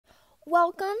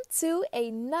Welcome to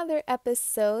another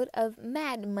episode of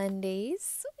Mad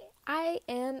Mondays. I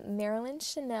am Marilyn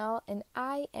Chanel and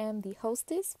I am the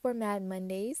hostess for Mad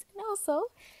Mondays and also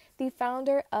the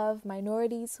founder of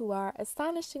Minorities Who Are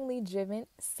Astonishingly Driven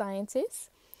Scientists,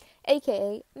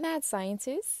 aka Mad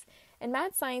Scientists. And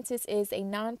Mad Scientists is a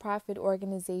nonprofit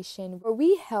organization where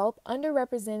we help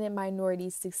underrepresented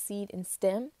minorities succeed in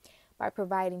STEM by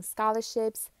providing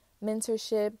scholarships,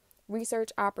 mentorship, research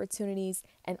opportunities,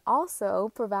 and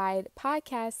also provide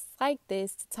podcasts like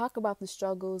this to talk about the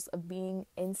struggles of being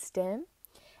in STEM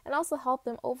and also help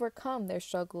them overcome their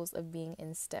struggles of being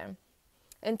in STEM.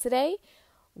 And today,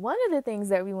 one of the things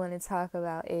that we want to talk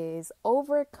about is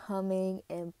overcoming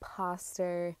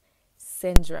imposter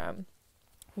syndrome.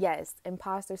 Yes,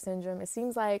 imposter syndrome. It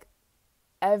seems like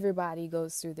everybody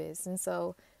goes through this. And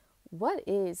so, what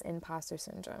is imposter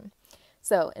syndrome?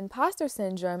 So, imposter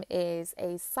syndrome is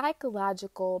a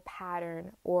psychological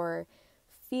pattern or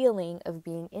feeling of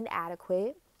being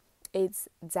inadequate. It's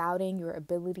doubting your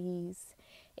abilities.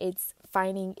 It's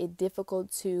finding it difficult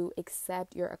to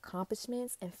accept your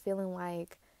accomplishments and feeling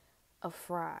like a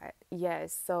fraud.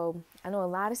 Yes, so I know a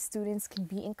lot of students can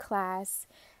be in class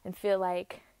and feel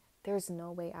like there's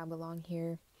no way I belong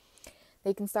here.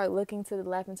 They can start looking to the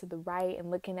left and to the right and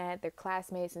looking at their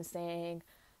classmates and saying,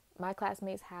 my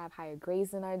classmates have higher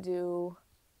grades than I do.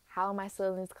 How am I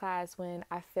still in this class when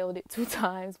I failed it 2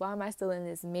 times? Why am I still in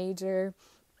this major?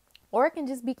 Or it can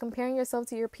just be comparing yourself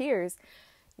to your peers.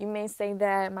 You may say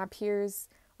that my peers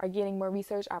are getting more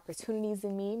research opportunities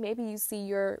than me. Maybe you see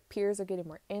your peers are getting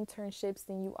more internships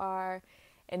than you are.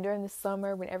 And during the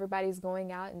summer, when everybody's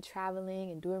going out and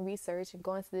traveling and doing research and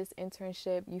going to this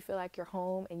internship, you feel like you're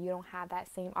home and you don't have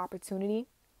that same opportunity.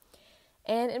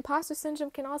 And imposter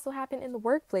syndrome can also happen in the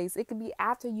workplace. It could be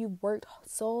after you've worked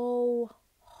so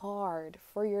hard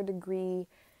for your degree,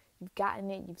 you've gotten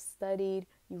it, you've studied,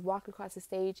 you've walked across the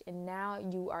stage, and now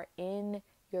you are in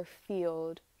your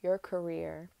field, your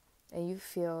career, and you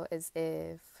feel as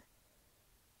if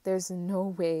there's no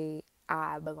way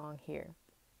I belong here.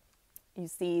 You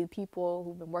see people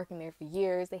who've been working there for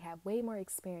years, they have way more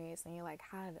experience, and you're like,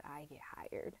 how did I get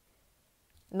hired?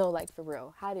 No, like for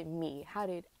real. How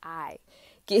did I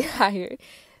get hired?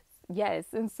 Yes.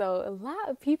 And so a lot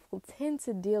of people tend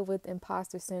to deal with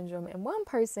imposter syndrome. And one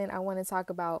person I want to talk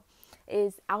about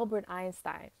is Albert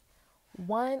Einstein,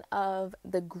 one of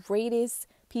the greatest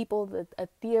people, a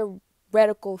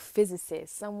theoretical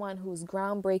physicist, someone who's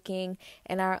groundbreaking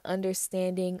in our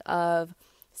understanding of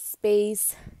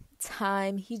space,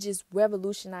 time. He just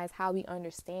revolutionized how we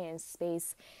understand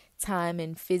space, time,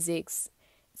 and physics.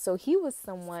 So he was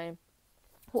someone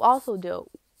who also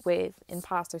dealt with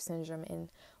imposter syndrome. And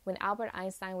when Albert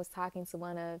Einstein was talking to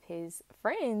one of his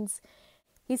friends,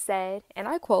 he said, and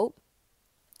I quote,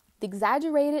 "The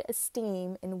exaggerated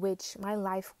esteem in which my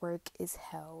life work is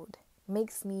held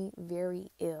makes me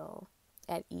very ill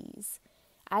at ease.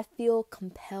 I feel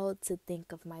compelled to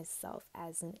think of myself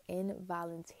as an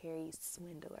involuntary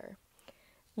swindler."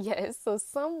 Yes, so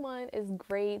someone is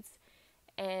great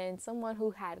and someone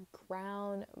who had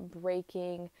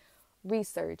groundbreaking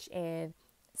research and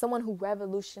someone who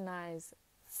revolutionized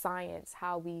science,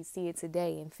 how we see it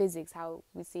today, and physics, how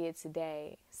we see it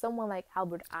today. Someone like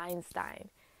Albert Einstein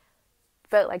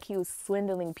felt like he was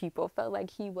swindling people, felt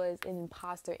like he was an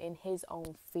imposter in his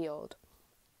own field.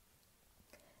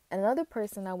 Another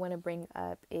person I want to bring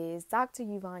up is Dr.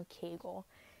 Yvonne Kegel.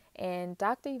 And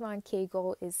Dr. Yvonne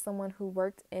Kegel is someone who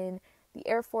worked in the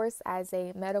Air Force as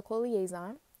a medical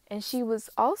liaison, and she was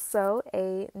also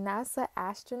a NASA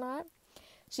astronaut.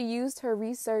 She used her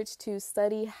research to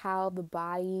study how the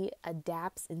body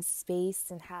adapts in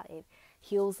space and how it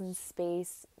heals in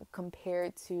space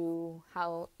compared to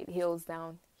how it heals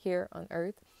down here on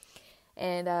Earth.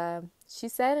 And she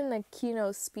said in a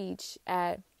keynote speech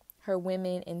at her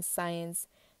Women in Science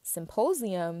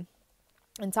symposium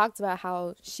and talked about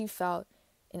how she felt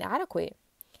inadequate.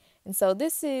 And so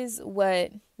this is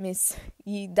what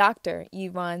Dr.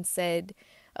 Yvonne said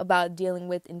about dealing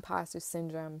with imposter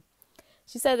syndrome.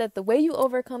 She said that the way you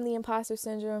overcome the imposter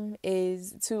syndrome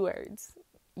is 2 words.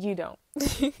 You don't.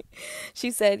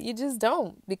 She said, you just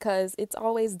don't, because it's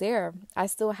always there. I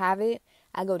still have it.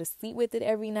 I go to sleep with it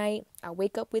every night. I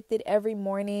wake up with it every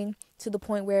morning to the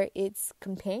point where it's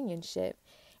companionship.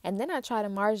 And then I try to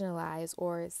marginalize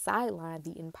or sideline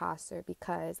the imposter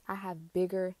because I have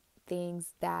bigger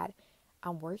things that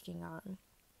I'm working on.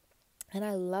 And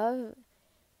I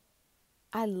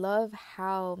love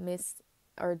how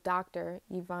Dr.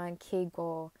 Yvonne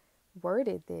Kegel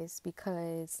worded this,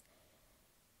 because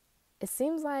it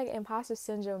seems like imposter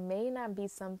syndrome may not be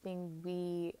something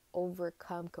we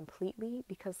overcome completely,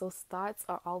 because those thoughts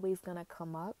are always going to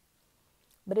come up,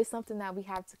 but it's something that we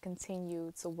have to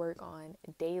continue to work on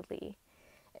daily.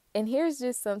 And here's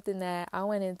just something that I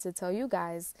wanted to tell you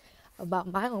guys about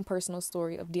my own personal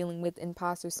story of dealing with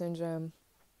imposter syndrome.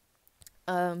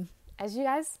 As you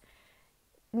guys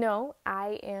know,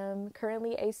 I am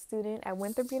currently a student at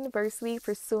Winthrop University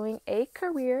pursuing a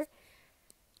career,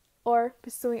 or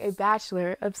pursuing a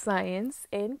Bachelor of Science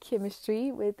in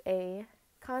Chemistry with a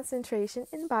concentration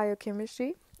in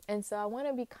biochemistry. And so I want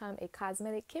to become a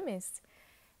cosmetic chemist.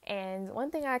 And one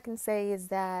thing I can say is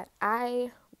that I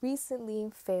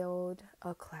recently failed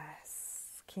a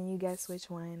class. Can you guess which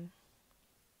one?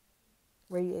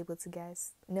 Were you able to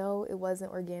guess? No, it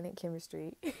wasn't organic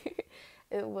chemistry.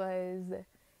 It was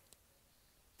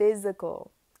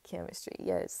physical chemistry.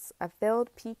 Yes, I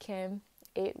failed P-Chem.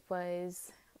 It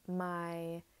was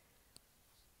my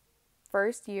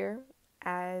first year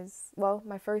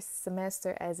my first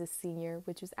semester as a senior,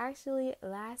 which was actually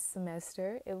last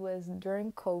semester. It was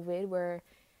during COVID, where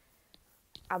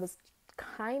I was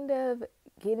kind of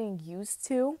getting used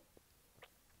to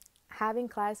having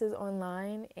classes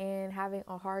online and having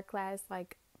a hard class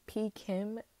like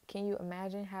P-Chem. Can you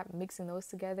imagine mixing those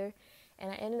together?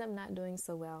 And I ended up not doing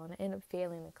so well, and I ended up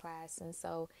failing the class. And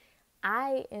so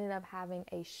I ended up having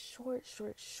a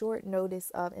short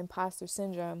notice of imposter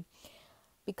syndrome,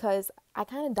 because I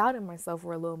kind of doubted myself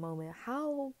for a little moment.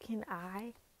 How can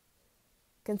I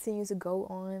continue to go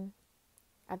on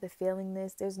after failing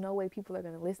this? There's no way people are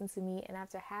going to listen to me. And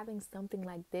after having something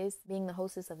like this, being the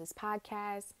hostess of this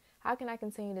podcast, how can I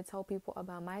continue to tell people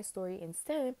about my story in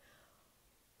STEM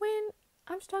when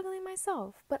I'm struggling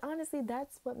myself? But honestly,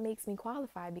 that's what makes me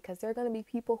qualified, because there are going to be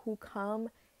people who come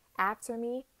after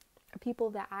me, people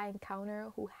that I encounter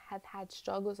who have had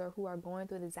struggles or who are going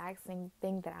through the exact same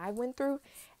thing that I went through,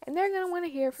 and they're going to want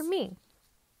to hear from me.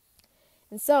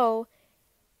 And so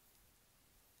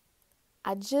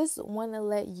I just want to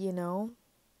let you know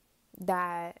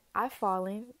that I've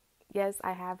fallen. Yes,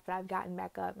 I have, but I've gotten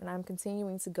back up, and I'm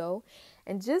continuing to go.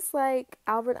 And just like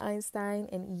Albert Einstein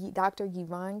and Dr.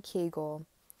 Yvonne Kegel,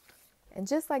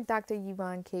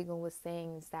 was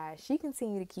saying, is that she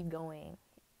continued to keep going,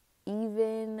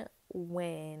 even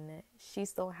when she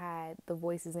still had the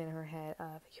voices in her head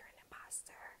of, you're an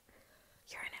imposter,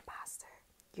 you're an imposter,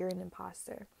 you're an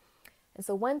imposter. And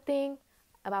so one thing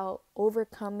about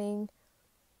overcoming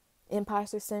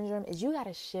imposter syndrome is you got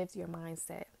to shift your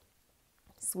mindset.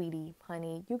 Sweetie,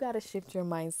 honey, you got to shift your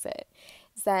mindset.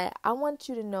 Is that I want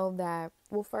you to know that,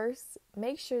 well, first,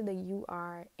 make sure that you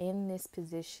are in this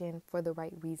position for the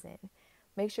right reason.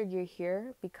 Make sure you're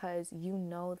here because you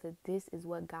know that this is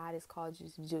what God has called you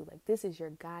to do. Like, this is your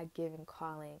God-given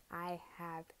calling. I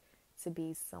have to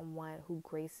be someone who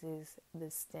graces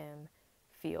the STEM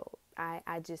field.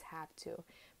 I just have to.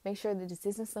 Make sure that this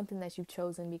isn't something that you've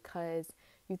chosen because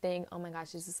you think, oh my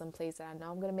gosh, this is some place that I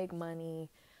know I'm going to make money.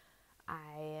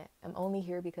 I am only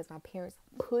here because my parents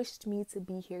pushed me to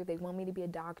be here. They want me to be a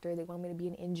doctor. They want me to be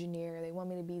an engineer. They want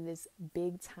me to be this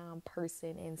big time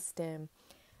person in STEM.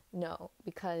 No,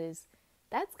 because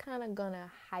that's kind of going to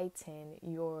heighten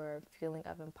your feeling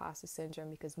of imposter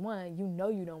syndrome, because one, you know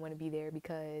you don't want to be there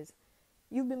because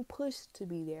you've been pushed to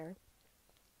be there.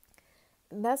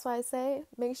 And that's why I say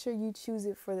make sure you choose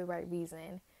it for the right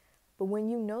reason. But when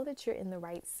you know that you're in the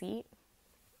right seat,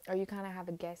 or you kind of have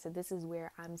a guess that this is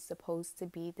where I'm supposed to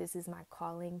be, this is my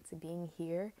calling to being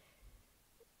here,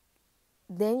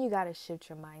 then you got to shift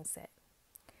your mindset.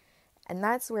 And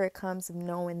that's where it comes of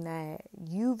knowing that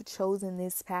you've chosen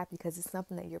this path because it's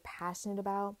something that you're passionate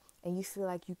about and you feel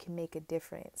like you can make a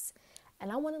difference.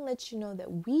 And I want to let you know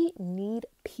that we need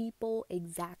people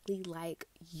exactly like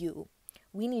you.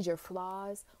 We need your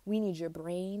flaws. We need your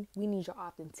brain. We need your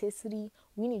authenticity.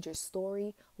 We need your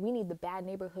story. We need the bad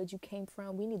neighborhood you came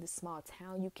from. We need the small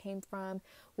town you came from.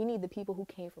 We need the people who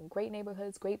came from great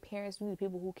neighborhoods, great parents. We need the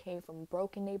people who came from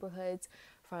broken neighborhoods,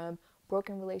 from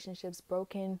broken relationships,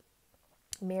 broken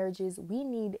marriages. We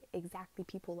need exactly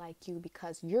people like you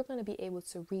because you're going to be able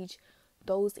to reach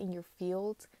those in your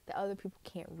field that other people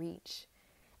can't reach.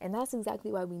 And that's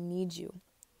exactly why we need you.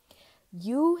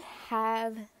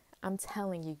 I'm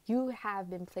telling you, you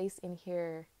have been placed in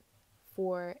here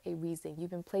for a reason. You've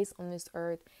been placed on this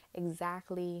earth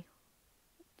exactly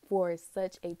for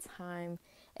such a time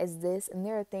as this. And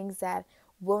there are things that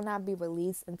will not be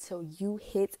released until you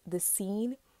hit the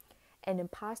scene. And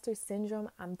imposter syndrome,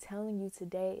 I'm telling you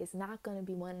today, is not going to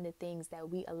be one of the things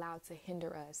that we allow to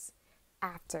hinder us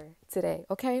after today,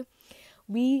 okay?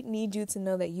 We need you to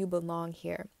know that you belong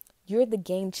here. You're the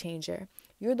game changer.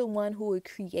 You're the one who would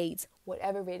create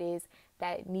whatever it is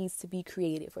that needs to be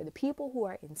created. For the people who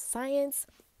are in science,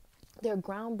 there are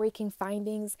groundbreaking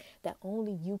findings that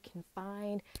only you can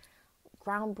find,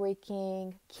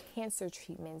 groundbreaking cancer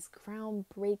treatments,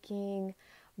 groundbreaking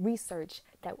research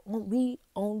that we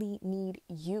only need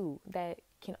you, that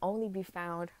can only be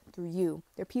found through you.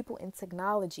 There are people in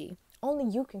technology.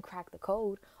 Only you can crack the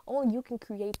code. Only you can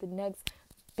create the next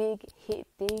big hit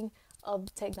thing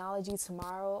of technology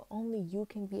tomorrow. Only you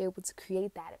can be able to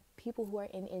create that. People who are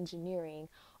in engineering,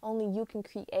 only you can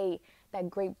create that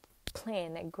great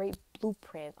plan, that great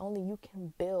blueprint. Only you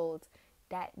can build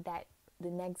that the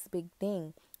next big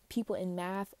thing. People in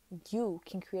math, you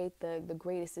can create the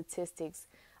greatest statistics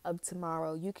of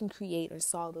tomorrow. You can create or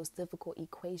solve those difficult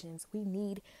equations. We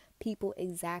need people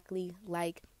exactly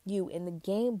like you, and the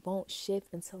game won't shift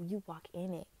until you walk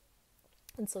in it.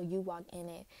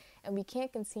 And we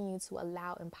can't continue to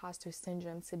allow imposter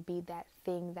syndrome to be that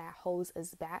thing that holds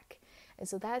us back. And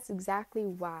so that's exactly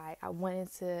why I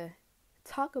wanted to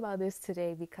talk about this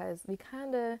today, because we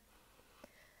kind of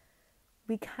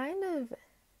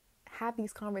have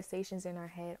these conversations in our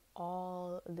head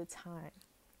all the time.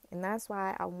 And that's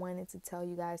why I wanted to tell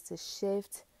you guys to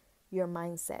shift your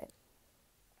mindset.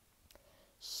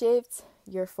 Shift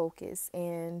your focus.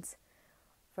 And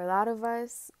for a lot of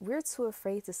us, we're too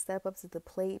afraid to step up to the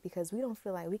plate because we don't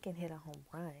feel like we can hit a home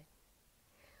run.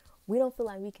 We don't feel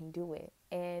like we can do it.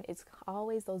 And it's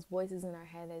always those voices in our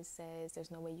head that says,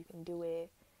 there's no way you can do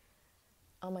it.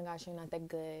 Oh my gosh, you're not that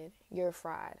good. You're a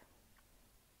fraud.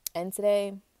 And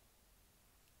today,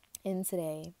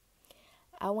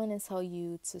 I want to tell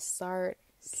you to start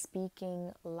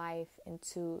speaking life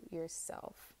into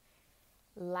yourself.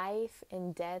 Life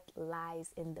and death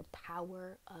lies in the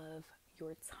power of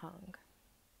your tongue.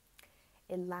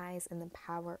 It lies in the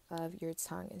power of your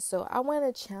tongue. And so I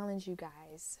want to challenge you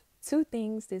guys. Two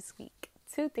things this week.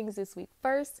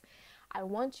 First, I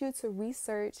want you to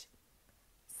research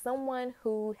someone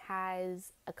who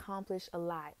has accomplished a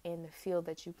lot in the field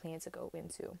that you plan to go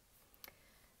into.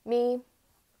 Me,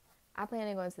 I plan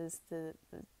to go into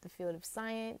the field of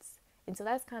science. And so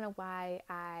that's kind of why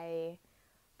I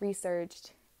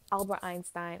researched Albert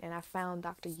Einstein, and I found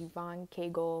Dr. Yvonne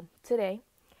Kegel today.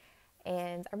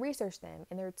 And I researched them.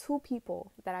 And there are two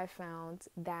people that I found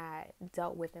that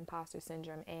dealt with imposter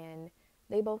syndrome. And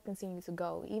they both continue to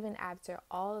go. Even after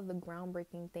all of the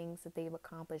groundbreaking things that they've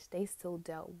accomplished, they still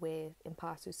dealt with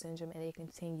imposter syndrome, and they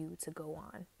continue to go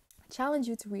on. I challenge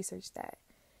you to research that.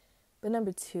 But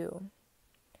number two,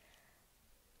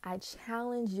 I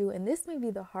challenge you, and this may be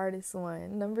the hardest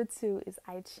one. Number two is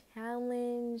I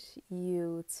challenge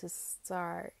you to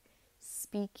start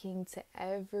speaking to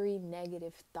every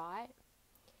negative thought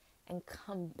and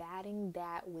combating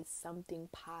that with something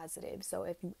positive. So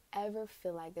if you ever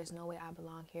feel like there's no way I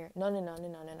belong here, no.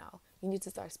 You need to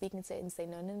start speaking to it and say,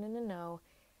 no.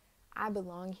 I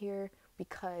belong here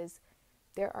because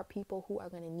there are people who are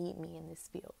going to need me in this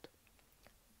field.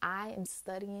 I am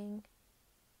studying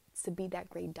to be that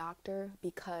great doctor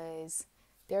because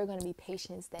there are going to be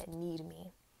patients that need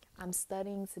me. I'm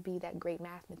studying to be that great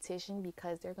mathematician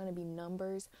because there are going to be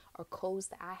numbers or codes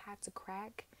that I have to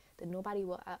crack that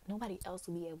nobody else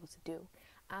will be able to do.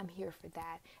 I'm here for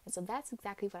that. And so that's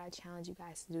exactly what I challenge you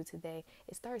guys to do today,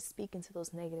 is start speaking to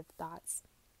those negative thoughts.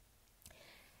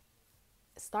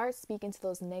 Start speaking to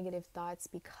those negative thoughts,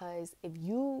 because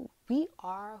we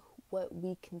are what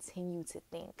we continue to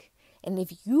think. And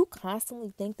if you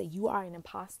constantly think that you are an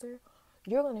imposter,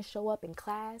 you're going to show up in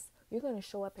class, you're going to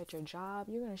show up at your job,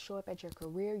 you're going to show up at your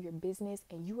career, your business,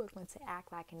 and you are going to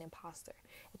act like an imposter.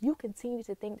 If you continue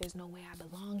to think there's no way I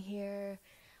belong here,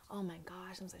 oh my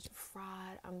gosh, I'm such a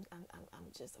fraud, I'm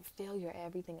just a failure at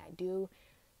everything I do,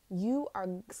 you are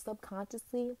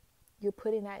subconsciously, you're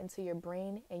putting that into your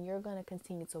brain, and you're going to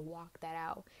continue to walk that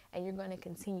out, and you're going to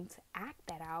continue to act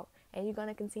that out, and you're going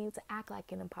to continue to act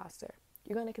like an imposter.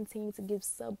 You're going to continue to give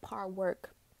subpar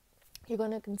work. You're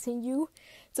going to continue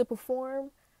to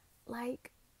perform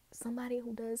like somebody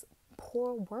who does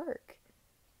poor work.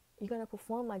 You're going to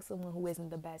perform like someone who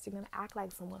isn't the best. You're going to act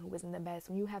like someone who isn't the best.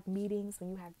 When you have meetings, when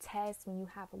you have tests, when you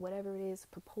have whatever it is,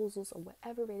 proposals or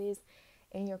whatever it is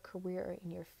in your career or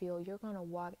in your field, you're going to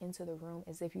walk into the room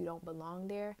as if you don't belong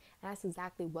there. And that's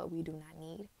exactly what we do not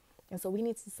need. And so we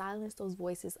need to silence those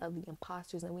voices of the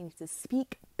imposters, and we need to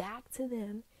speak back to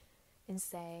them and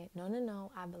say,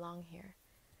 no, I belong here.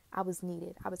 I was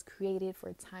needed. I was created for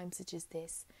a time such as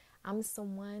this. I'm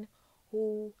someone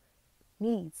who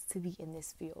needs to be in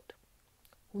this field,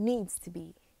 to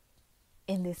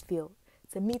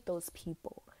meet those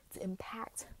people, to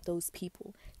impact those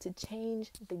people, to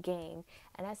change the game.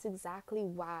 And that's exactly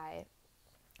why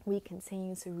we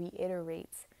continue to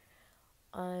reiterate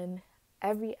on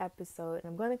every episode, and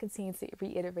I'm going to continue to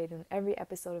reiterate on every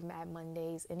episode of Mad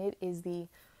Mondays, and it is the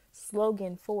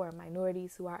slogan for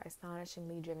minorities who are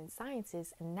astonishingly driven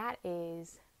scientists, and that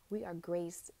is, we are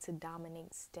graced to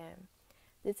dominate STEM.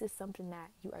 This is something that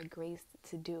you are graced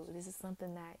to do. This is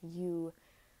something that you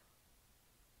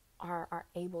are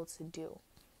able to do.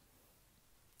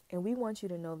 And we want you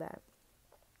to know that.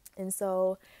 And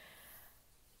so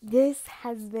this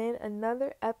has been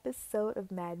another episode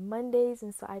of Mad Mondays.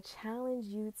 And so I challenge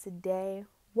you today,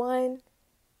 one,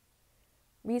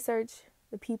 research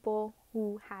the people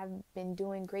who have been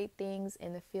doing great things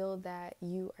in the field that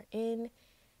you are in,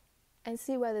 and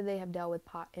see whether they have dealt with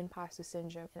imposter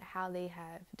syndrome and how they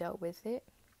have dealt with it.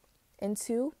 And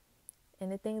two,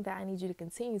 and the thing that I need you to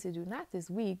continue to do, not this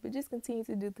week, but just continue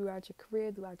to do throughout your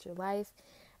career, throughout your life,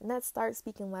 and that's start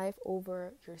speaking life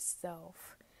over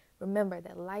yourself. Remember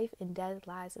that life and death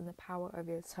lies in the power of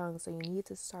your tongue, so you need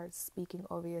to start speaking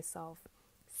over yourself.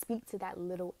 Speak to that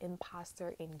little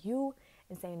imposter in you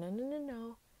and say, no, no, no,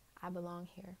 no, I belong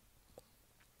here.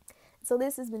 So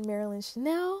this has been Marilyn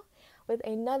Chanel with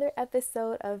another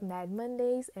episode of Mad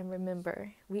Mondays, and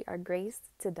remember, we are graced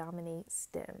to dominate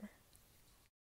STEM.